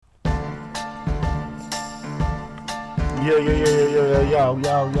Yeah, yeah, yeah, yeah, yeah, yo,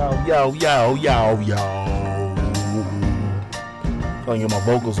 yo, yo, yo, yo, yo, yo. Trying to get my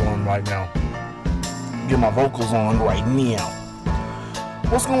vocals on right now. Get my vocals on right now.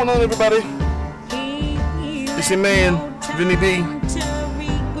 What's going on, everybody? It's your man, Vinny B, in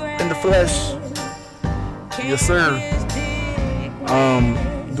the flesh. Yes, sir.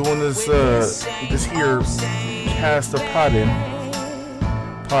 Doing this here Cast a Poddin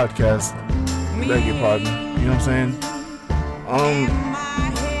podcast. Beg your pardon. You know what I'm saying? I'm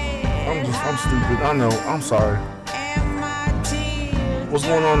stupid. I know. I'm sorry. What's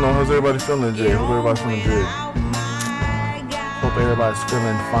going on though? How's everybody feeling today? Hope everybody's feeling good. Hope everybody's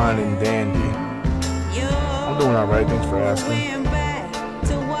feeling fine and dandy. I'm doing alright. Thanks for asking.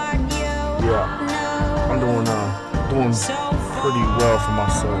 Yeah, I'm doing pretty well for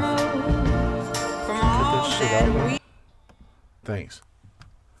myself. Get that shit out, man. Thanks.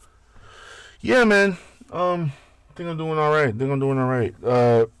 Yeah, man. I think I'm doing alright.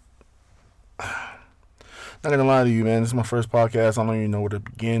 Not gonna lie to you, man. This is my first podcast. I don't even know where to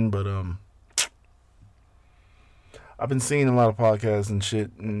begin, but I've been seeing a lot of podcasts and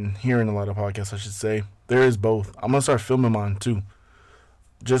shit, and hearing a lot of podcasts, I should say. There is both. I'm gonna start filming mine too.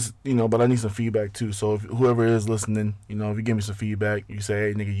 Just, but I need some feedback too. So if whoever is listening, if you give me some feedback, you say,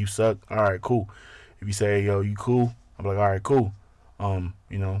 hey, nigga, you suck. All right, cool. If you say, yo, you cool, I'm like, all right, cool. I ain't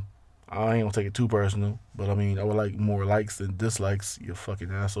gonna take it too personal, but I would like more likes than dislikes, you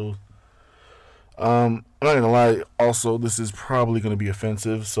fucking assholes. I'm not gonna lie. Also, this is probably gonna be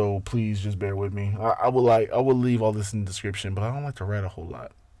offensive, so please just bear with me. I will leave all this in the description, but I don't like to write a whole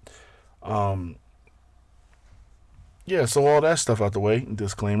lot. Yeah. So all that stuff out the way.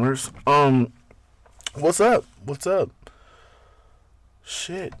 Disclaimers. What's up?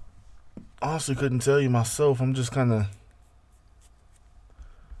 Shit. Honestly, couldn't tell you myself. I'm just kind of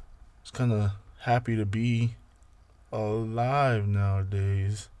happy to be alive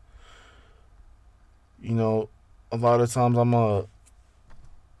nowadays. A lot of times I'm a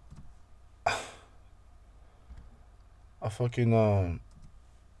fucking I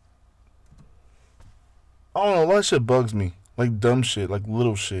don't know, a lot of shit bugs me. Like dumb shit, like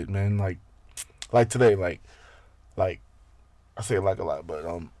little shit, man. Like today, like I say it like a lot, but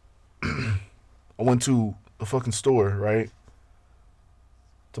I went to the fucking store, right?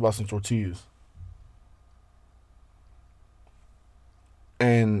 To buy some tortillas.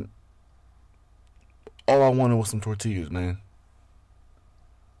 And all I wanted was some tortillas, man.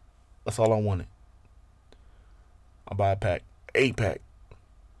 That's all I wanted. I buy a pack. 8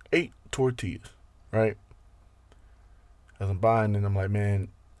 tortillas, right? As I'm buying it, I'm like, man,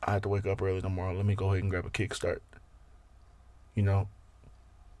 I have to wake up early tomorrow. Let me go ahead and grab a Kickstart.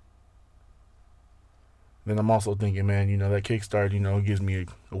 Then I'm also thinking, man, that Kickstart, gives me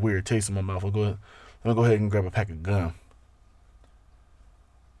a weird taste in my mouth. Let me go ahead and grab a pack of gum.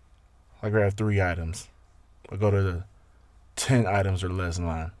 I grab 3 items. I go to the 10 items or less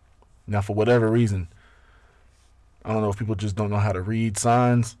line. Now, for whatever reason, I don't know if people just don't know how to read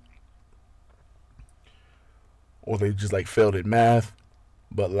signs, or they just failed at math,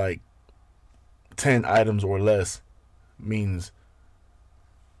 but 10 items or less means,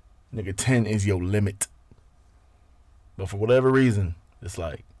 nigga, 10 is your limit. But for whatever reason, it's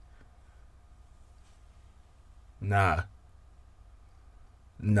nah,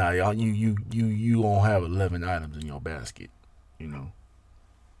 y'all, you won't have 11 items in your basket,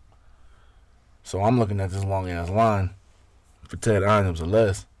 So I'm looking at this long ass line for 10 items or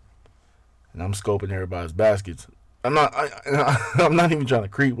less, and I'm scoping everybody's baskets. I'm not even trying to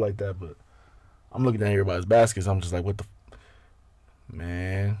creep like that, but I'm looking at everybody's baskets. I'm just like, what the,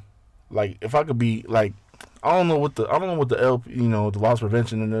 man? If I could be I don't know what the LP, the loss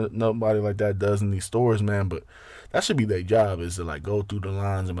prevention and nobody like that does in these stores, man. But that should be their job, is to go through the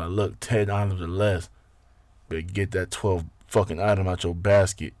lines and look, 10 items or less, but get that 12 fucking item out your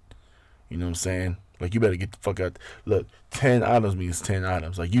basket. You know what I'm saying? You better get the fuck out. Look, 10 items means 10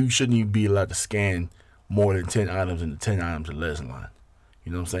 items. You shouldn't even be allowed to scan more than 10 items in the 10 items or less line.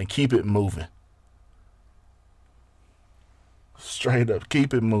 You know what I'm saying? Keep it moving. Straight up,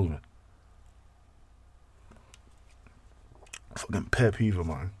 keep it moving. Fucking pet peeve of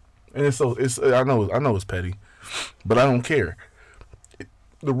mine. And I know it's petty, but I don't care.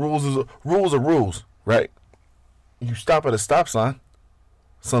 The rules are rules, right? You stop at a stop sign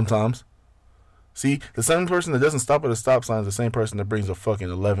sometimes. See, the same person that doesn't stop at a stop sign is the same person that brings a fucking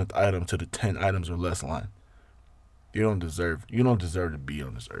 11th item to the 10 items or less line. You don't deserve to be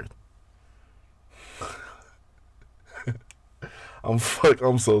on this earth. I'm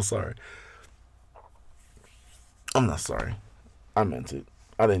so sorry. I'm not sorry. I meant it.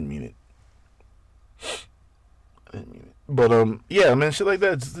 I didn't mean it. But yeah, man, shit like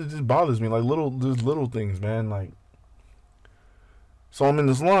that just bothers me. Like just little things, man. Like, so I'm in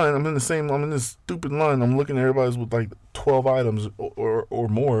this line. I'm in this stupid line. I'm looking at everybody's with like 12 items or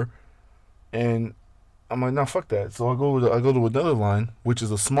more, and I'm like, nah, fuck that. So I go to another line, which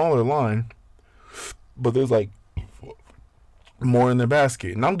is a smaller line, but there's like more in the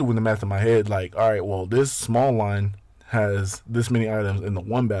basket, and I'm doing the math in my head. Like, all right, well, this small line has this many items in the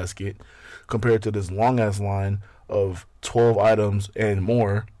one basket compared to this long ass line of 12 items and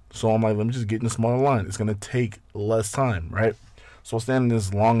more. So I'm like, let me just get in the smaller line. It's gonna take less time, right? So I stand in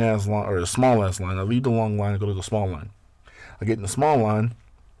this long ass line or the small ass line. I leave the long line and go to the small line. I get in the small line.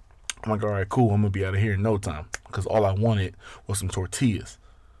 I'm like, all right, cool. I'm gonna be out of here in no time because all I wanted was some tortillas,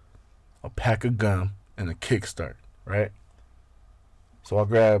 a pack of gum, and a kickstart, right? So I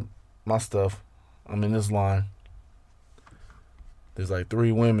grab my stuff. I'm in this line. There's like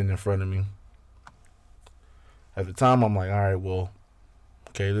 3 women in front of me. At the time, I'm like, all right, well,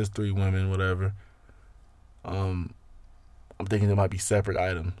 okay, there's 3 women, whatever. I'm thinking it might be separate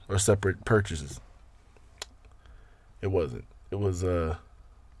items or separate purchases. It wasn't. It was what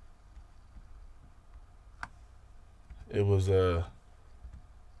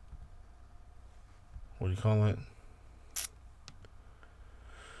do you call it?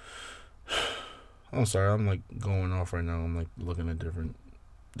 I'm sorry, I'm like going off right now. I'm like looking at different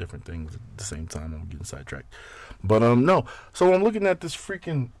things at the same time. I'm getting sidetracked. But no. So I'm looking at this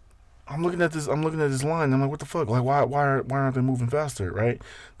line. I'm like, what the fuck? Like, why aren't they moving faster, right?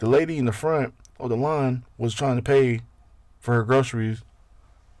 The lady in the front of the line was trying to pay for her groceries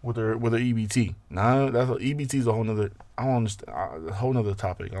with her EBT. Now EBT is a whole nother. I don't understand, a whole nother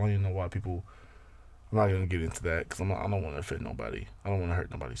topic. I don't even know why people. I'm not gonna get into that because I don't want to offend nobody. I don't want to hurt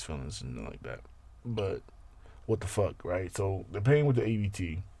nobody's feelings and nothing like that. But what the fuck, right? So they're paying with the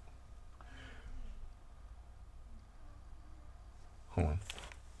EBT. Hold on.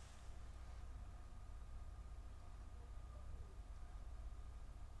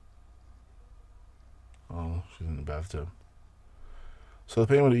 Oh, she's in the bathtub. So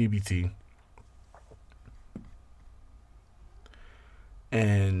they're paying with the EBT.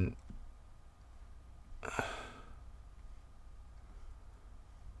 And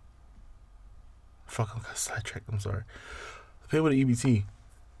fuck, I got sidetracked. I'm sorry. They pay with the EBT.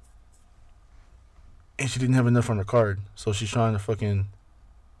 And she didn't have enough on her card. So she's trying to fucking.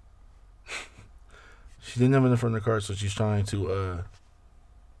 She didn't have enough on her card, so she's trying to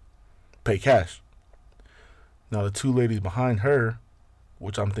pay cash. Now, the 2 ladies behind her,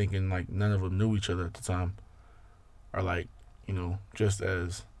 which I'm thinking like none of them knew each other at the time, are like, you know, just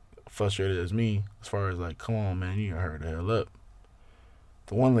as frustrated as me as far as like, come on, man, you gotta hurry the hell up.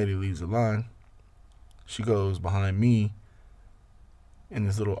 The one lady leaves the line. She goes behind me in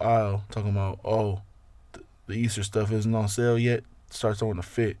this little aisle talking about, oh, the Easter stuff isn't on sale yet. Starts on the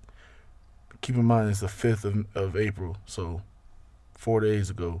 5th. Keep in mind it's the 5th of April. So 4 days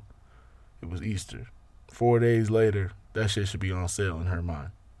ago, it was Easter. 4 days later, that shit should be on sale in her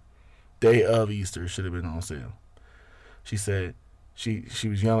mind. Day of Easter should have been on sale. She said she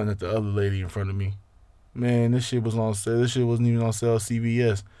was yelling at the other lady in front of me. Man, this shit was on sale. This shit wasn't even on sale at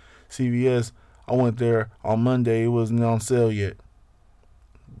CVS. CVS, I went there on Monday. It wasn't on sale yet.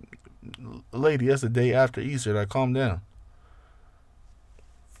 Lady, that's the day after Easter. Like, calm down.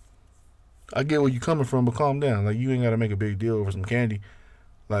 I get where you coming from, but calm down. Like, you ain't gotta make a big deal over some candy.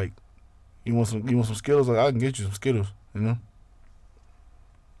 Like, you want some Skittles? Like, I can get you some Skittles, you know?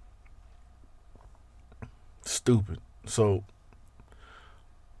 Stupid. So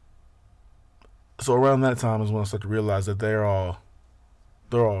around that time is when I start to realize that they're all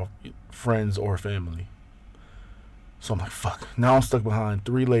friends or family. So I'm like, fuck. Now I'm stuck behind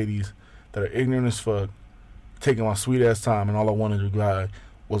 3 ladies that are ignorant as fuck, taking my sweet ass time, and all I wanted to buy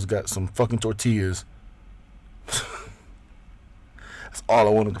was got some fucking tortillas. That's all I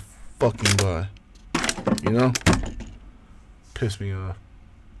wanted to fucking buy. You know? Pissed me off.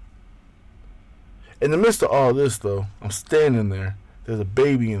 In the midst of all this, though, I'm standing there. There's a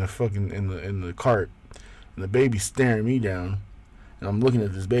baby in the cart, and the baby's staring me down, and I'm looking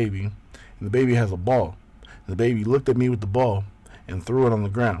at this baby, and the baby has a ball. And the baby looked at me with the ball and threw it on the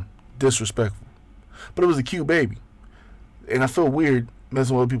ground. Disrespectful. But it was a cute baby. And I feel weird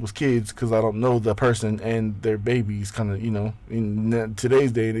messing with people's kids because I don't know the person and their babies. Kind of, you know, in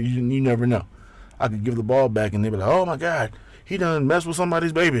today's day, you never know. I could give the ball back and they'd be like, oh my God, he done messed with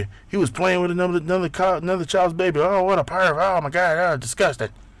somebody's baby. He was playing with another child's baby. Oh, what a perv. Oh my God, oh, disgusting.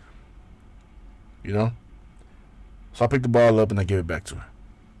 You know? So I pick the ball up and I give it back to her.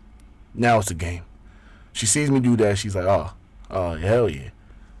 Now it's a game. She sees me do that. She's like, oh, hell yeah.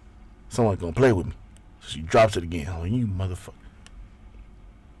 Someone's going to play with me. She drops it again. Oh, you motherfucker.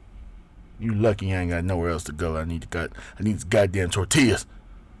 You lucky I ain't got nowhere else to go. I need these goddamn tortillas.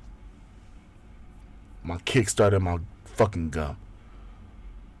 My kick started my fucking gum.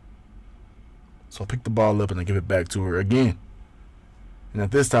 So I pick the ball up and I give it back to her again. And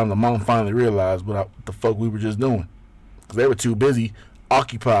at this time, the mom finally realized what the fuck we were just doing. Because they were too busy,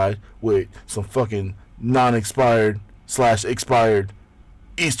 occupied with some fucking non-expired / expired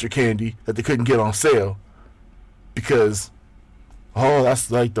Easter candy that they couldn't get on sale. Because,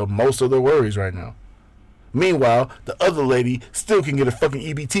 that's like the most of their worries right now. Meanwhile, the other lady still can get a fucking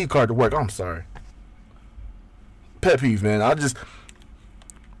EBT card to work. I'm sorry. Pet peeve, man.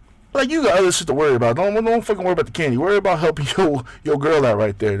 You got other shit to worry about. Don't fucking worry about the candy. Worry about helping your girl out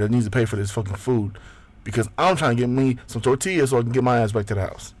right there that needs to pay for this fucking food. Because I'm trying to get me some tortillas so I can get my ass back to the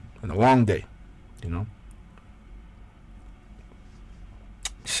house. In a long day. You know?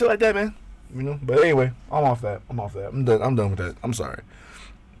 Shit like that, man. You know? But anyway, I'm off that. I'm done with that. I'm sorry.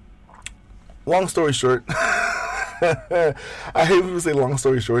 Long story short. I hate when people say long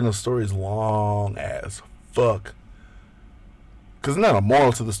story short, and the story is long as fuck. Because it's not a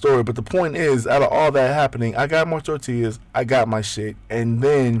moral to the story, but the point is, out of all that happening, I got more tortillas, I got my shit, and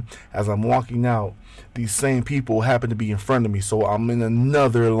then, as I'm walking out, these same people happen to be in front of me, so I'm in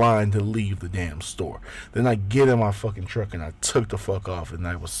another line to leave the damn store. Then I get in my fucking truck, and I took the fuck off, and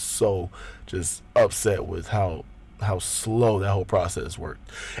I was so just upset with how slow that whole process worked.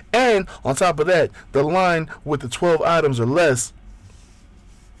 And, on top of that, the line with the 12 items or less,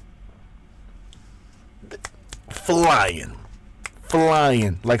 flying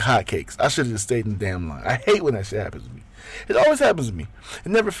like hotcakes. I should have just stayed in the damn line. I hate when that shit happens to me. It always happens to me.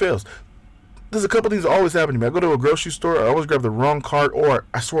 It never fails. There's a couple things that always happen to me. I go to a grocery store, I always grab the wrong cart, or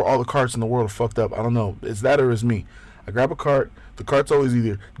I swear all the carts in the world are fucked up. I don't know. It's that or it's me. I grab a cart. The cart's always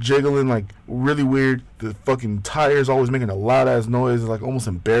either jiggling like really weird. The fucking tire's always making a loud ass noise. It's like almost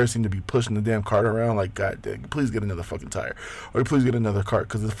embarrassing to be pushing the damn cart around. Like, god damn, please get another fucking tire. Or please get another cart,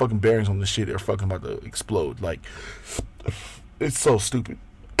 because the fucking bearings on this shit are fucking about to explode. Like, it's so stupid.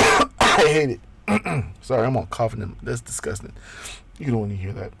 I hate it. Sorry, I'm all coughing. That's disgusting. You don't want to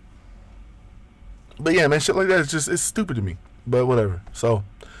hear that. But yeah, man, shit like that it's stupid to me. But whatever. So,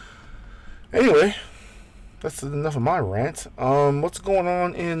 anyway, that's enough of my rant. What's going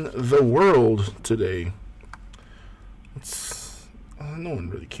on in the world today? No one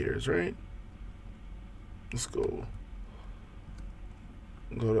really cares, right? Let's go.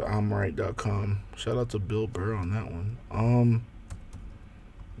 Go to I'mRight.com. Shout out to Bill Burr on that one.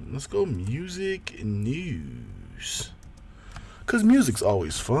 Let's go music and news. Cause music's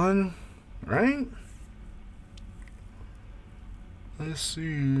always fun, right? Let's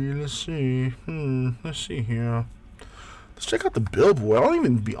see here. Let's check out the Billboard. I don't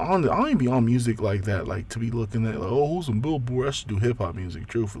even be on music like that. Like, to be looking at, like, who's on Billboard? I should do hip hop music,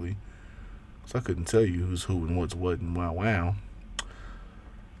 truthfully. So I couldn't tell you who's who and what's what and wow.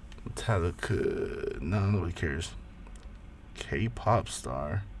 Metallica. No, nobody cares. K-pop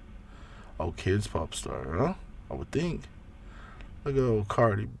star. Oh, kids pop star, huh? I would think. Look at old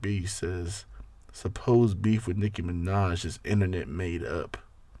Cardi B says, supposed beef with Nicki Minaj is internet made up.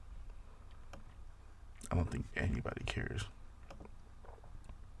 I don't think anybody cares.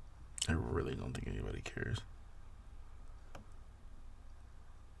 I really don't think anybody cares.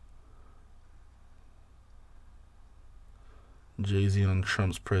 Jay-Z on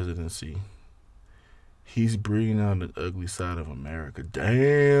Trump's presidency. He's bringing out the ugly side of America.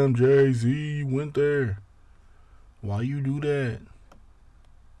 Damn, Jay-Z, you went there. Why you do that?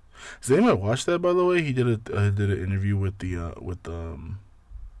 Does anybody watch that, by the way? He did an interview with David Letterman.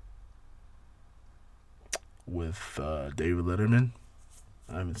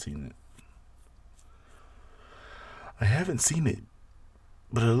 I haven't seen it,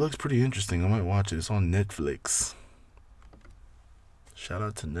 but it looks pretty interesting. I might watch it. It's on Netflix. Shout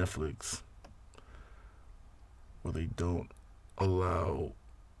out to Netflix, where they don't allow.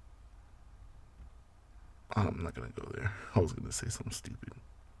 I'm not gonna go there. I was gonna say something stupid,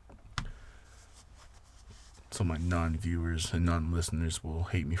 so my non-viewers and non-listeners will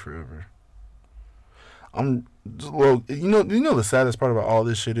hate me forever. You know the saddest part about all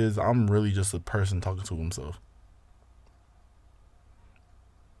this shit is I'm really just a person talking to himself.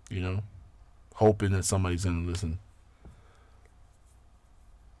 You know, hoping that somebody's gonna listen.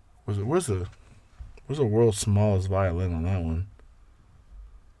 Where's the world's smallest violin on that one?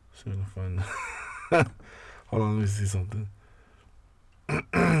 See if I can find. Hold on, let me see something.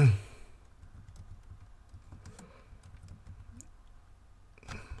 World's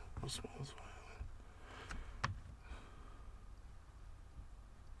smallest violin.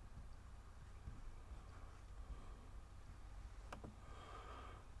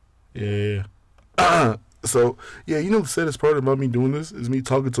 Yeah. So yeah, you know the saddest part about me doing this is me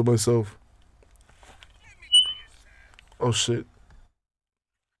talking to myself. Oh shit.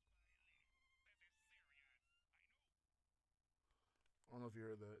 I don't know if you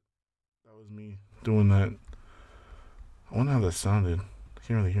heard that. That was me doing that. I wonder how that sounded. I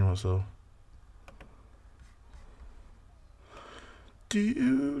can't really hear myself. Do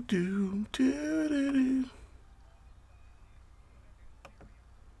do do do do.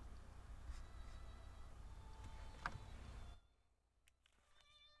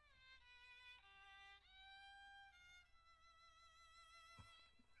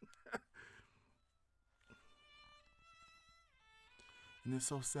 And it's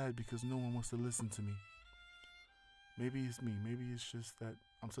so sad because no one wants to listen to me. Maybe it's me. Maybe it's just that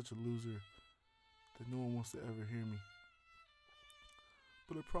I'm such a loser that no one wants to ever hear me.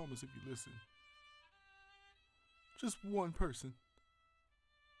 But I promise if you listen, just one person.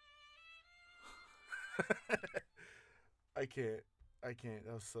 I can't. I can't.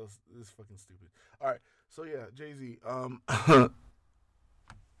 That was so. This is fucking stupid. All right. So yeah, Jay Z.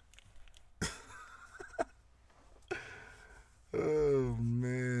 Oh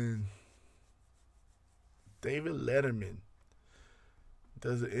man, David Letterman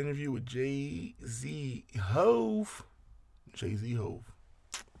does an interview with Jay Z Hove. Jay Z Hove.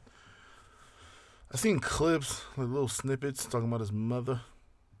 I seen clips, like little snippets, talking about his mother,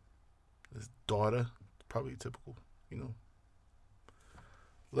 his daughter. Probably typical, you know.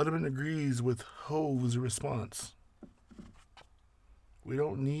 Letterman agrees with Hove's response. We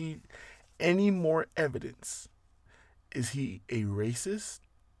don't need any more evidence. Is he a racist?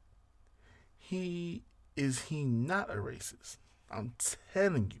 He not a racist? I'm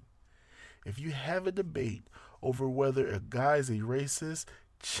telling you, if you have a debate over whether a guy's a racist,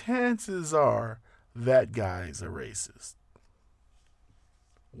 chances are that guy's a racist.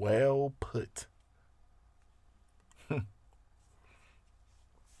 Well put.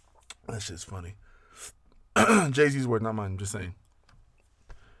 That shit's funny. Jay Z's word, not mine. I'm just saying.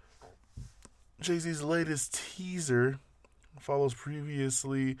 Jay Z's latest teaser follows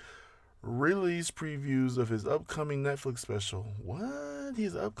previously released previews of his upcoming Netflix special. What?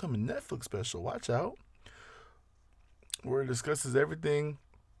 His upcoming Netflix special. Watch out. Where it discusses everything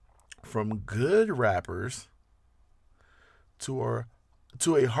from good rappers to our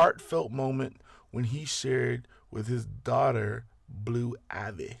to a heartfelt moment when he shared with his daughter Blue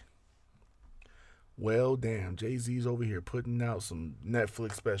Ivy. Well, damn, Jay Z's over here putting out some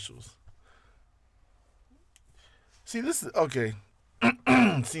Netflix specials. See, this is okay.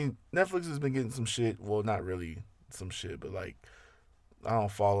 See, Netflix has been getting some shit. Well, not really some shit, but like I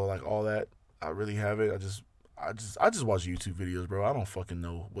don't follow like all that. I really haven't. I just watch YouTube videos, bro. I don't fucking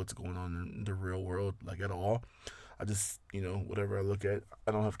know what's going on in the real world like at all. I just whatever I look at.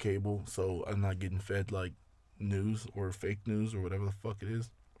 I don't have cable, so I'm not getting fed like news or fake news or whatever the fuck it is.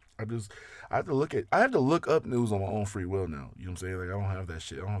 I just I have to look up news on my own free will now. You know what I'm saying? Like I don't have that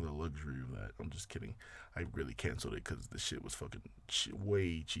shit. I don't have the luxury of that. I'm just kidding. I really canceled it because the shit was fucking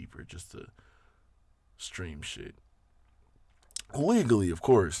way cheaper just to stream shit legally, of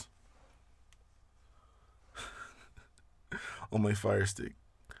course, on my Fire Stick.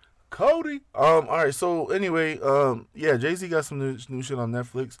 Cody. All right. So anyway, yeah, Jay Z got some new shit on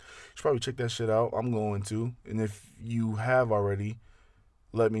Netflix. You should probably check that shit out. I'm going to, and if you have already,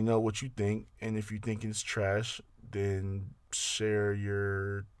 let me know what you think. And if you think it's trash, then share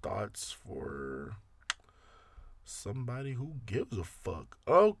your thoughts for somebody who gives a fuck.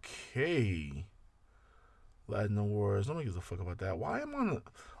 Okay. Latin Awards. Nobody gives a fuck about that. Why am I on a...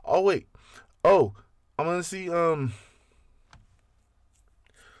 Oh, wait. Oh, I'm going to see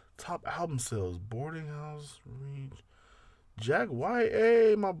top album sales. Boarding House Reach. Jack White.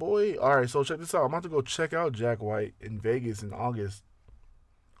 Hey, my boy. All right, so check this out. I'm about to go check out Jack White in Vegas in August.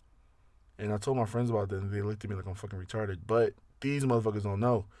 And I told my friends about that, and they looked at me like I'm fucking retarded. But these motherfuckers don't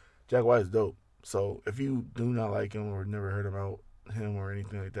know. Jack White is dope. So if you do not like him or never heard about him or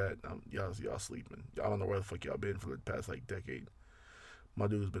anything like that, y'all sleeping. Y'all don't know where the fuck y'all been for the past like decade. My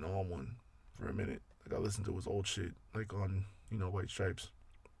dude's been on one for a minute. Like I listened to his old shit, like on White Stripes.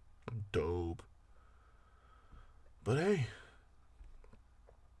 Dope. But hey,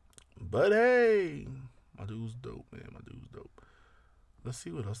 my dude's dope, man. My dude's dope. Let's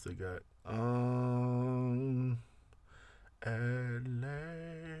see what else they got. At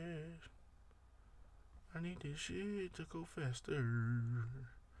last, I need this shit to go faster.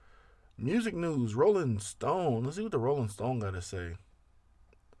 Music news, Rolling Stone. Let's see what the Rolling Stone got to say.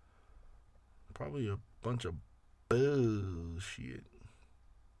 Probably a bunch of bullshit.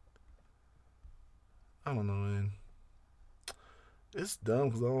 I don't know, man. It's dumb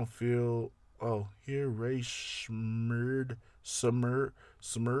because I don't feel. Oh, here Ray Smurd, Smurd,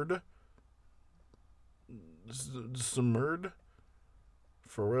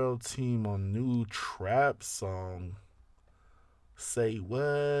 Pharrell team on new trap song. Say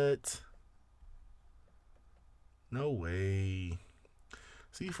what? No way.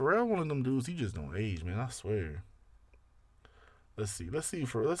 See, Pharrell, one of them dudes. He just don't age, man. I swear. Let's see. Let's see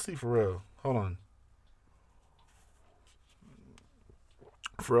Pharrell. Hold on.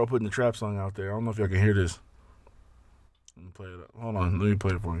 Pharrell putting the trap song out there. I don't know if y'all can hear this. Let me play it up. Hold on. Let me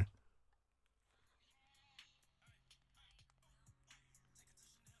play it for you.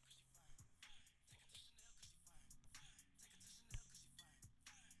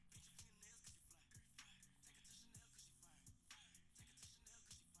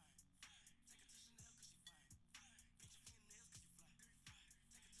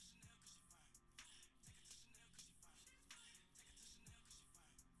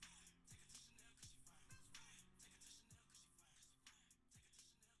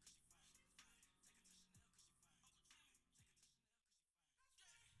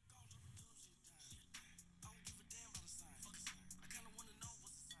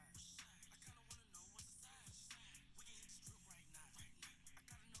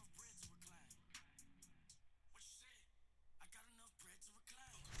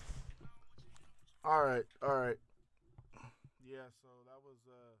 All right. All right. Yeah. So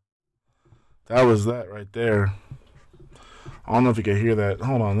that was that right there. I don't know if you can hear that.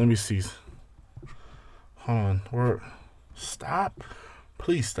 Hold on. Let me see. Hold on. Where? Stop.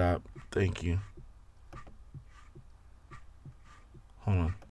 Please stop. Thank you. Hold on.